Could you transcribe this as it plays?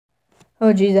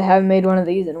Oh geez, I haven't made one of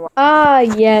these in a while. Ah,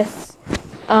 yes.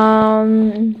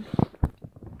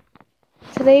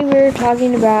 Today we're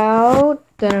talking about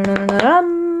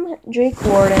Jake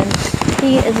Warden.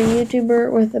 He is a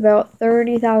YouTuber with about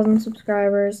 30,000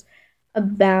 subscribers.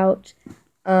 But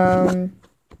I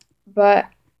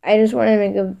just wanted to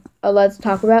make a Let's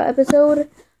Talk About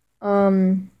episode,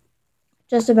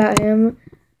 just about him,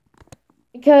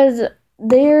 because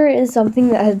there is something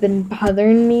that has been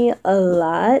bothering me a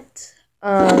lot,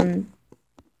 and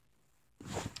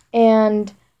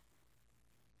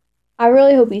I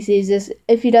really hope he sees this.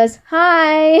 If he does,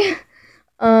 hi!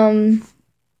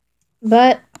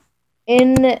 But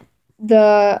and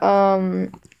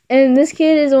this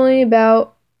kid is only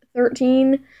about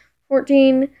 13,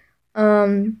 14,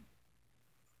 and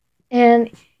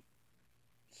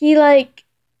he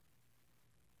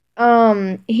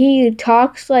he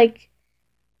talks like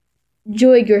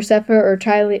Joey Graceffa or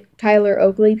Tyler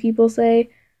Oakley, people say,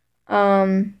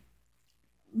 and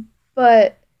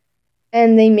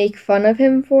they make fun of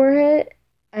him for it.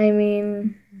 I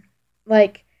mean,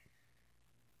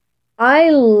 I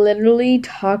literally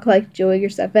talk like Joey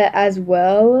Graceffa as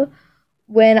well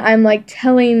when I'm,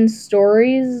 telling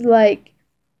stories.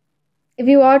 If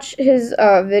you watch his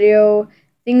video,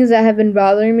 Things That Have Been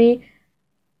Bothering Me,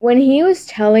 when he was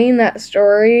telling that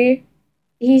story,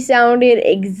 he sounded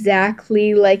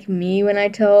exactly like me when I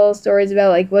tell stories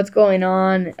about, what's going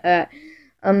on at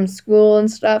school and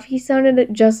stuff. He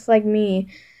sounded just like me.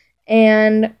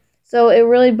 And so it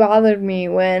really bothered me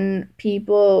when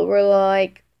people were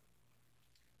like,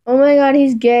 oh my god,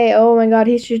 he's gay. Oh my god,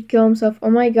 he should kill himself.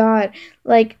 Oh my god.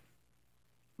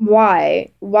 Why?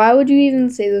 Why would you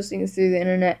even say those things through the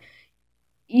internet?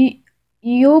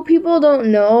 You people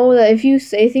don't know that if you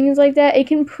say things like that, it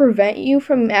can prevent you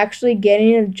from actually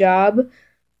getting a job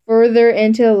further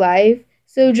into life.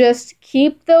 So just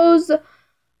keep those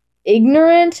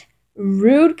ignorant,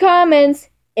 rude comments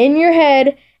in your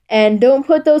head and don't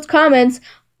put those comments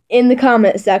in the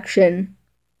comment section.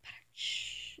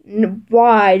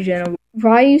 Why, Jenna?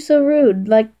 Why are you so rude?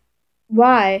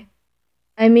 Why?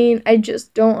 I mean, I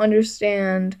just don't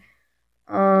understand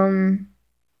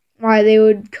why they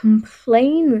would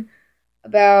complain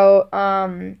about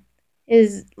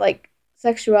his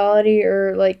sexuality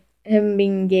or him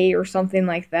being gay or something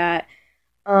like that.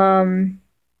 I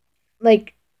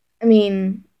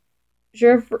mean,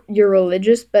 sure, if you're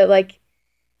religious, but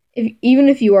even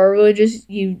if you are religious,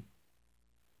 you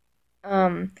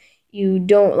don't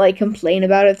complain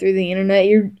about it through the internet.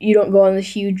 You don't go on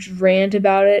this huge rant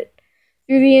about it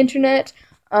through the internet.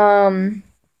 But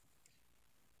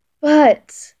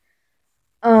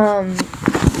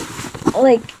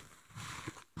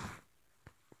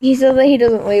he said that he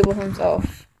doesn't label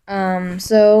himself.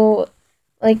 So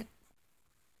I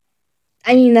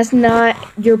mean, that's not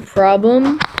your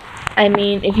problem. I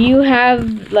mean, if you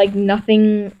have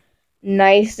nothing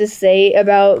nice to say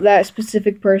about that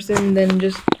specific person, then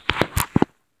just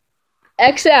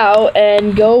X out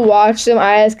and go watch some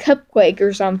IS Cupquake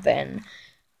or something.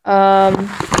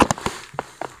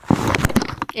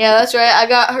 Yeah, that's right. I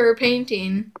got her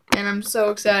painting, and I'm so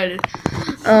excited.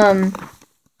 But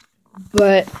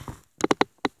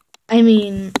I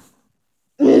mean,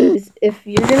 if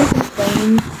you're gonna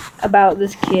complain about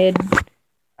this kid,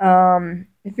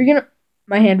 if you're gonna,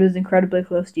 my hand was incredibly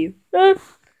close to you.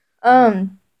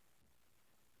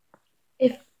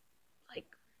 If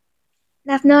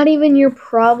that's not even your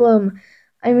problem.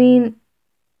 I mean,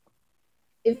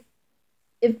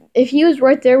 if he was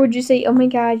right there, would you say, "Oh my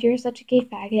god, you're such a gay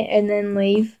faggot," and then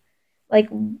leave?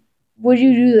 Would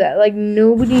you do that?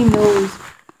 Nobody knows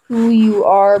who you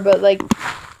are, but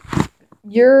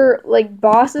your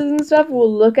bosses and stuff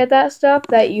will look at that stuff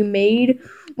that you made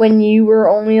when you were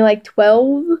only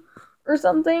 12 or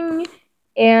something.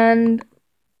 And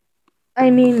I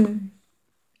mean,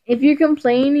 if you're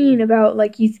complaining about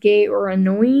he's gay or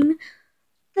annoying,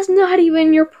 that's not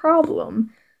even your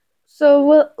problem.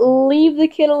 So leave the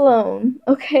kid alone,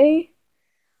 okay?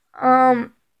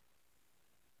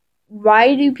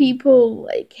 Why do people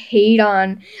hate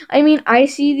on? I mean, I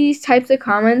see these types of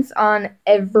comments on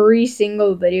every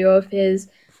single video of his.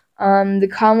 The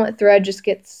comment thread just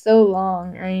gets so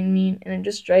long. I mean, and it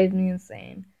just drives me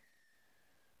insane.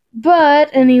 But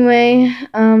anyway,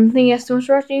 thank you guys so much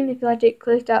for watching. If you liked it,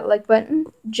 click that like button.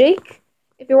 Jake,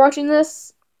 if you're watching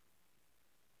this,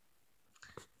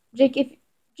 Jake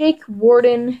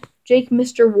Warden, Jake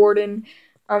Mr. Warden,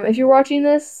 if you're watching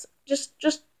this, just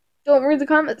don't read the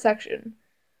comment section.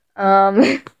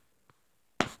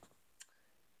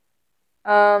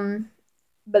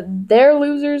 But they're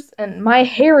losers, and my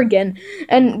hair again,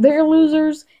 and they're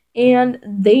losers, and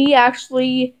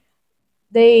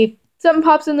something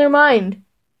pops in their mind.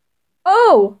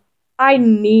 Oh, I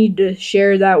need to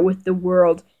share that with the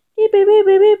world. Beep, beep, beep,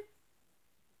 beep, beep.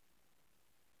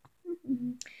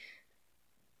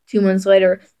 2 months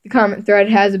later, the comment thread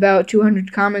has about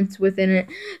 200 comments within it.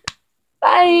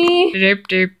 Bye! Deep,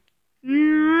 deep.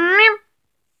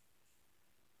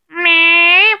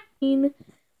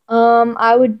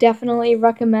 I would definitely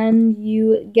recommend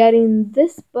you getting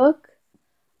this book.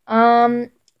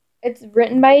 It's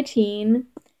written by a teen.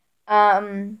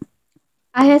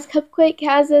 Cupquake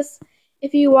has this.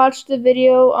 If you watch the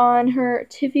video on her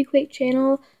Tiffy Quake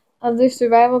channel of the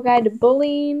survival guide to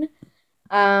bullying,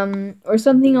 or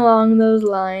something along those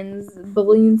lines,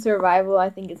 bullying survival, I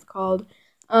think it's called.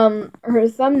 Her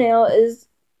thumbnail is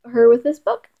her with this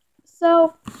book.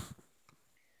 So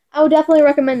I would definitely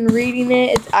recommend reading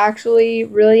it. It's actually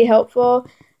really helpful.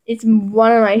 It's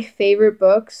one of my favorite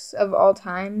books of all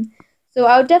time. So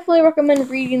I would definitely recommend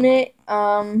reading it.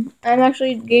 I'm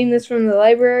actually getting this from the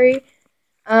library,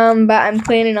 but I'm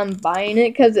planning on buying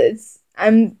it because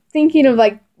I'm thinking of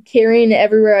like carrying it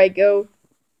everywhere I go.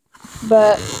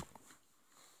 But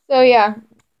so yeah,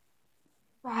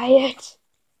 buy it.